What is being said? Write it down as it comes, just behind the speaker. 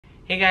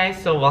Hey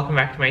guys, so welcome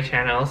back to my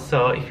channel.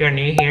 So if you're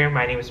new here,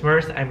 my name is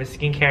Murs. I'm a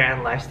skincare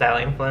and lifestyle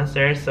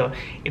influencer. So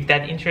if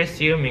that interests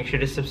you, make sure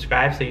to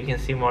subscribe so you can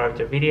see more of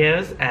the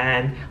videos.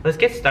 And let's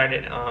get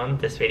started on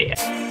this video.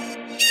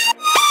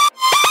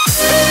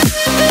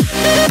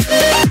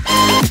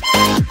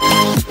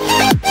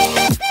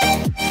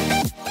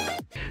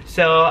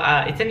 So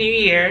it's a new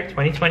year,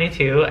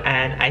 2022,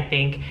 and I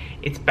think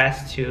it's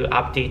best to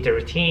update the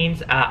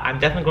routines. I'm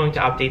definitely going to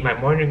update my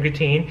morning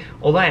routine,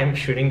 although I'm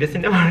shooting this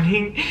in the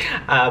morning.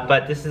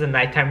 But this is a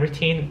nighttime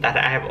routine that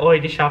I have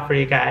already shot for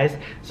you guys,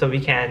 so we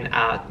can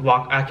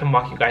I can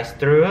walk you guys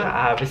through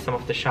with some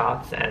of the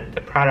shots and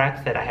the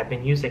products that I have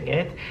been using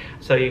it,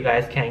 so you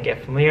guys can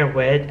get familiar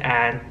with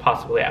and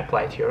possibly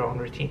apply to your own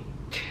routine.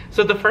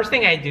 So the first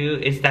thing I do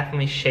is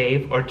definitely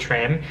shave or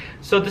trim.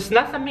 So this is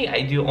not something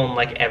I do on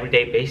like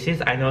everyday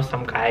basis. I know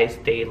some guys,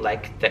 they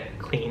like the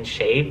clean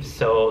shave,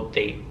 so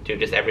they do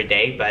this every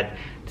day, but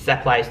this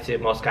applies to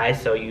most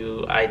guys. So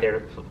you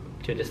either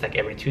do this like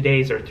every 2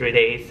 days or 3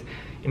 days.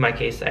 In my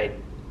case, I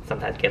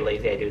sometimes get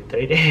lazy, I do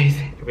 3 days,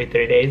 every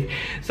 3 days.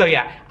 So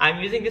yeah,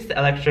 I'm using this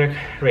electric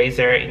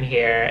razor in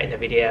here in the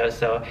video.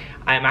 So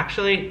I'm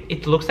actually,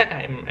 it looks like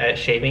I'm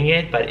shaving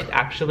it, but it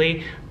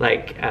actually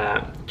like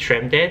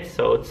trimmed it.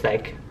 So it's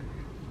like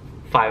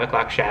 5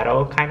 o'clock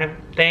shadow kind of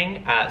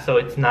thing. So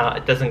it's not,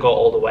 it doesn't go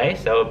all the way.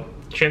 So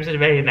trims it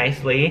very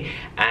nicely,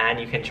 and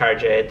you can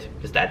charge it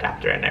with the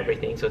adapter and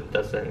everything. So it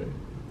doesn't,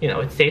 you know,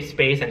 it saves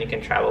space and you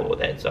can travel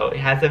with it. So it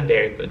has a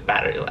very good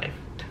battery life.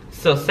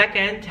 So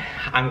second,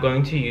 I'm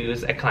going to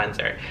use a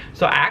cleanser.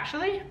 So I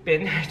actually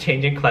been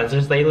changing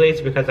cleansers lately.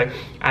 It's because like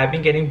I've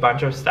been getting a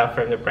bunch of stuff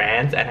from the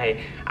brands, and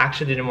I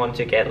actually didn't want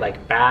to get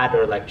like bad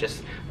or like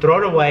just throw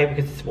it away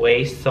because it's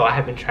waste. So I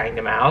have been trying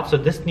them out. So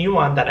this new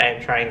one that I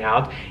am trying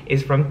out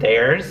is from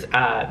Thayers.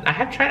 I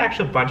have tried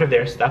actually a bunch of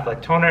their stuff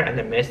like toner and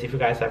the mist. If you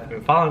guys have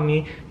been following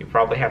me, you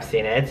probably have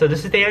seen it. So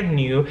this is their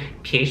new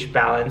pH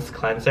balance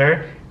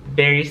cleanser.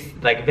 Very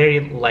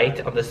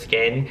light on the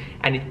skin,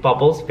 and it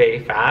bubbles very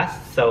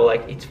fast, so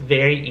like it's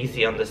very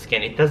easy on the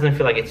skin. It doesn't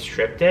feel like it's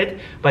stripped it,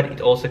 but it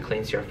also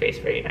cleans your face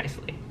very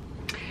nicely.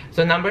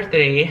 So number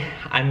 3,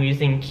 I'm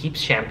using Keeps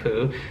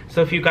shampoo.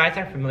 So if you guys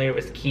are familiar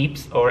with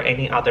Keeps or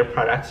any other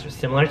products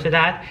similar to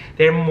that,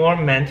 they're more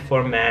meant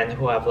for men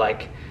who have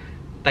like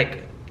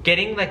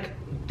getting like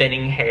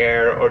thinning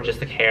hair or just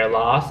like hair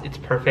loss. It's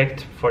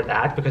perfect for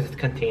that because it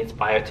contains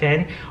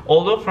biotin.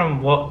 Although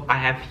from what I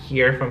have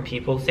heard from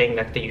people saying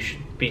that you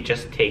should be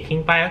just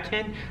taking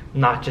biotin,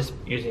 not just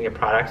using the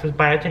products with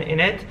biotin in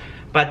it.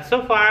 But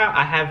so far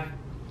I have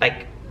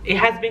like, it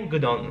has been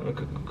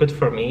good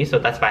for me, so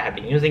that's why I have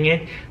been using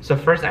it. So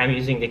first I'm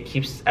using the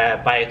Keeps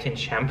biotin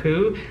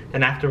shampoo,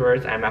 then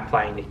afterwards I'm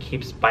applying the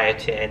Keeps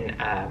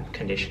biotin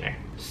conditioner.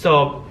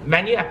 So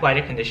when you apply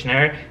the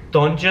conditioner,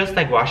 don't just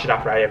like wash it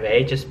off right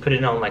away, just put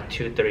it on like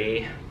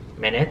 2-3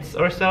 minutes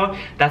or so.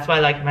 That's why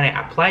like when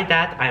I apply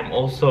that, I'm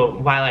also,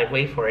 while I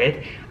wait for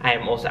it, I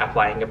am also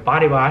applying a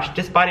body wash.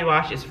 This body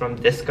wash is from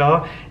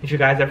Disco. If you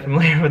guys are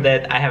familiar with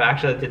it, I have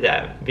actually did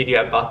a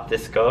video about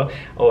Disco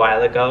a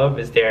while ago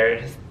with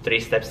their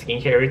 3-step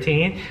skincare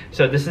routine.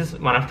 So this is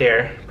one of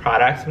their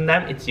products from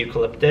them. It's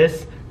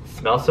eucalyptus.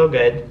 Smells so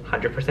good,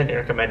 100%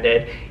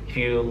 recommended. If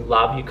you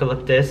love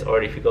eucalyptus,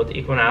 or if you go to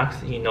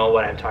Equinox, you know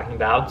what I'm talking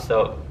about,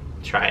 so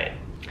try it.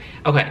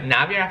 Okay,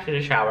 now we're after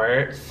the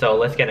shower, so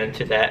let's get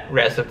into the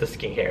rest of the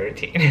skincare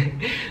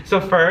routine. So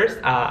first,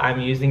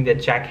 I'm using the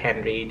Jack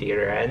Henry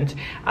deodorant.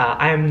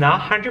 I am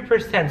not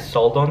 100%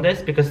 sold on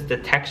this because the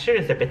texture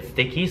is a bit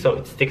sticky, so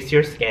it sticks to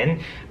your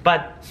skin.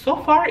 But so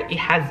far, it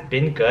has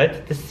been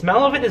good. The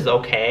smell of it is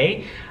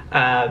okay.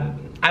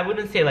 I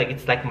wouldn't say like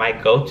it's like my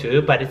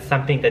go-to, but it's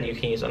something that you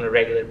can use on a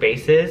regular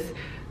basis,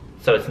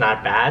 so it's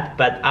not bad.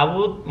 But I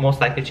will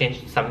most likely change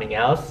to something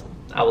else.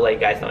 I will let you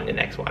guys know in the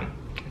next one.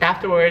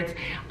 Afterwards,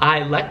 I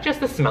like just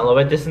the smell of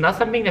it. This is not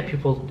something that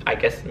people, I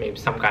guess maybe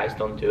some guys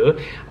don't do.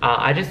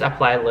 I just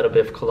apply a little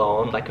bit of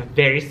cologne, like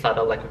very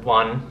subtle, like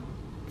one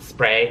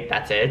spray,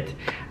 that's it.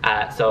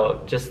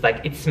 So just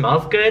like it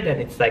smells good,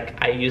 and it's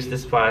like I use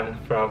this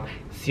one from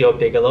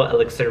Bigelow,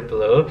 Elixir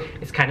Blue.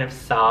 It's kind of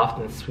soft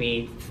and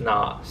sweet. It's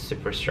not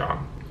super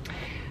strong.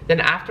 Then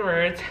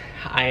afterwards,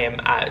 I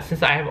am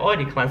since I have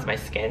already cleansed my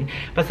skin,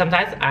 but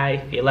sometimes I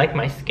feel like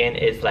my skin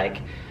is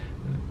like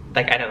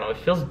I don't know, it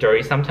feels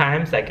dirty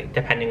sometimes, like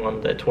depending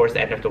on towards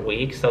the end of the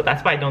week. So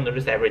that's why I don't do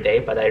this every day,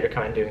 but I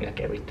recommend doing like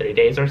every 3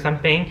 days or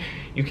something.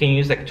 You can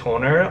use like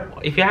toner.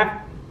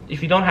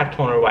 If you don't have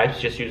toner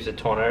wipes, just use a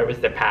toner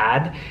with the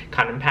pad,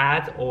 cotton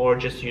pads, or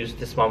just use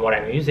this one. What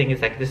I'm using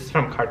is like, this is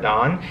from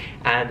Cardon,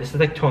 and this is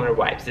like toner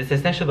wipes. It's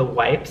essentially the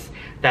wipes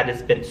that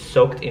has been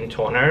soaked in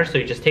toner. So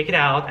you just take it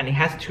out, and it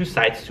has 2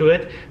 sides to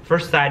it.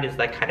 First side is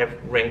like kind of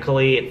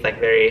wrinkly, it's like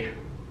very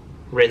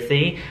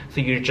rizzy, so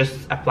you're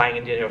just applying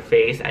it in your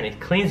face and it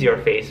cleans your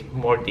face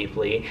more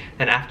deeply.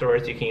 Then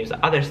afterwards you can use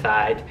the other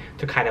side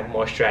to kind of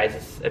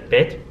moisturize a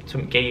bit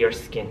to get your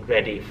skin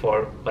ready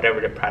for whatever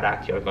the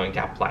product you're going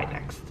to apply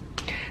next.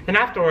 Then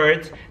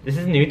afterwards, this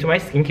is new to my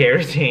skincare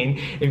routine.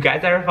 If you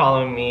guys are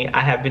following me,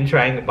 I have been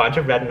trying a bunch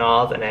of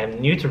retinols and I'm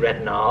new to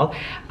retinol.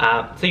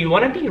 So you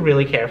want to be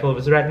really careful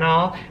with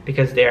retinol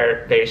because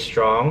they're very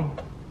strong.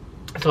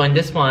 So in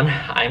this one,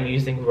 I'm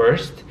using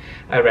Murs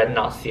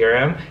retinol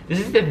serum. This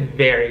is a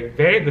very,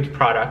 very good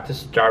product to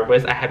start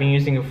with. I have been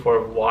using it for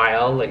a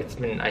while, like it's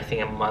been I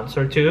think a month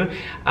or two.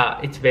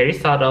 It's very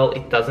subtle.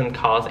 It doesn't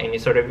cause any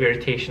sort of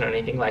irritation or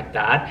anything like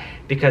that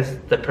because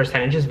the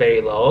percentage is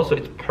very low, so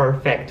it's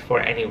perfect for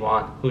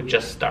anyone who's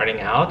just starting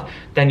out.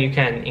 Then you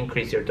can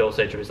increase your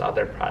dosage with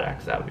other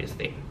products,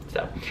 obviously.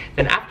 So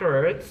then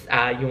afterwards,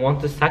 you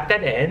want to suck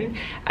that in.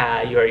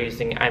 I'm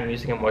using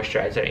a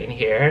moisturizer in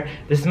here.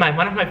 This is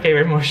one of my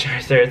favorite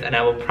moisturizers, and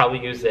I will probably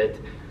use it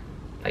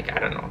like, I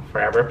don't know,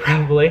 forever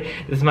probably.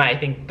 This is my, I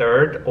think,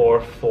 third or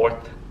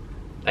fourth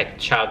like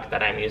chug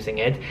that I'm using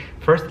it.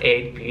 First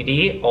Aid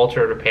Beauty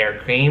Ultra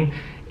Repair Cream.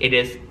 It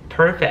is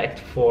perfect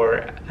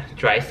for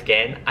dry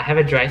skin. I have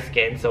a dry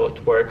skin, so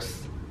it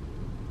works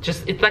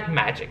it's like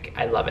magic.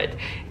 I love it.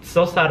 It's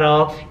so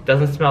subtle, it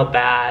doesn't smell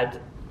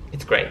bad.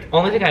 It's great.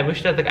 Only thing I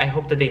wish that, like, I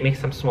hope that they make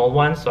some small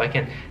ones so I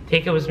can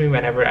take it with me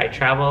whenever I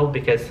travel,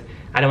 because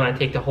I don't want to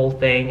take the whole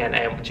thing and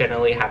I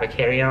generally have a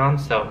carry-on,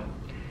 so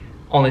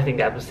only thing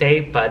that I would say,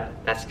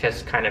 but that's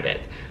just kind of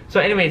it. So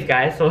anyways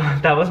guys, so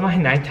that was my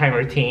nighttime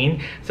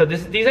routine. So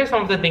these are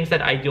some of the things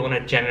that I do on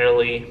a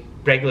generally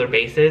regular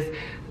basis,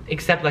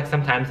 except like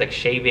sometimes like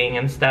shaving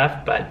and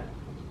stuff, but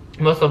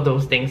most of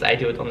those things I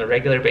do it on a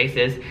regular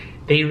basis.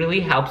 They really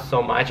help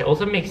so much. It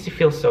also makes you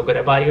feel so good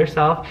about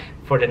yourself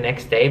for the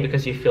next day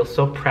because you feel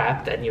so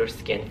prepped and your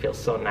skin feels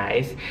so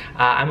nice.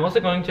 I'm also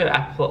going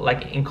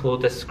to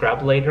include the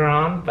scrub later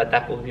on, but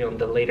that will be on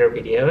the later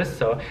videos.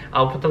 So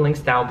I'll put the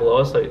links down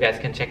below so you guys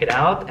can check it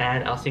out,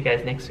 and I'll see you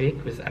guys next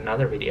week with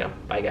another video.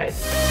 Bye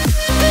guys.